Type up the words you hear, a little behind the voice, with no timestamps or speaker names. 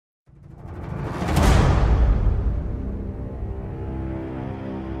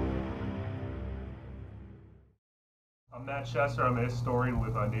Matt Cheser. I'm a historian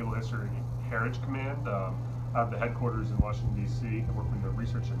with Naval History Heritage Command. I have the headquarters in Washington, D.C. and work in the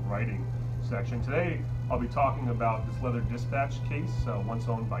research and writing section. Today, I'll be talking about this leather dispatch case, once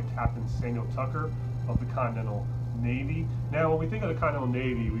owned by Captain Samuel Tucker of the Continental Navy. Now, when we think of the Continental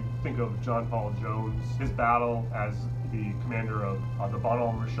Navy, we think of John Paul Jones, his battle as the commander of the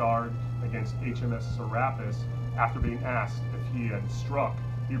Bonhomme Richard against HMS Serapis. After being asked if he had struck,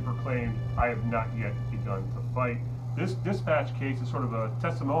 he proclaimed, "I have not yet begun to fight." This dispatch case is sort of a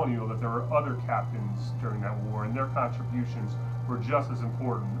testimonial that there were other captains during that war, and their contributions were just as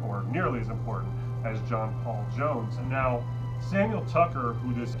important, or nearly as important, as John Paul Jones. And now, Samuel Tucker,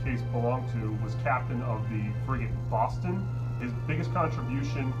 who this case belonged to, was captain of the frigate Boston. His biggest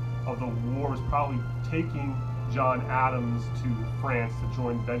contribution of the war was probably taking John Adams to France to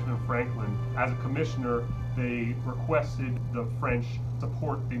join Benjamin Franklin. As a commissioner, they requested the French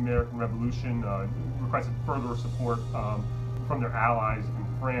support the American Revolution, requested further support from their allies in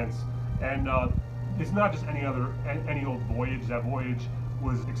France. And it's not just any old voyage. That voyage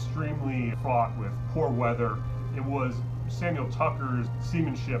was extremely fraught with poor weather. It was Samuel Tucker's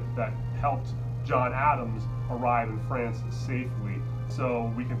seamanship that helped John Adams arrive in France safely.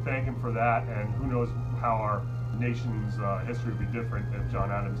 So we can thank him for that, and who knows how our nation's history would be different if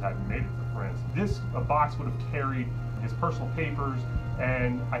John Adams hadn't made it to France. This box would have carried his personal papers,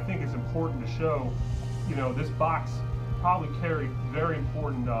 and I think it's important to show, this box probably carried very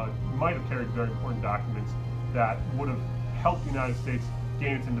important, might have carried very important documents that would have helped the United States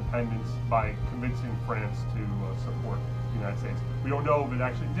gain its independence by convincing France to support the United States. We don't know if it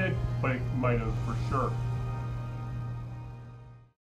actually did, but it might have for sure.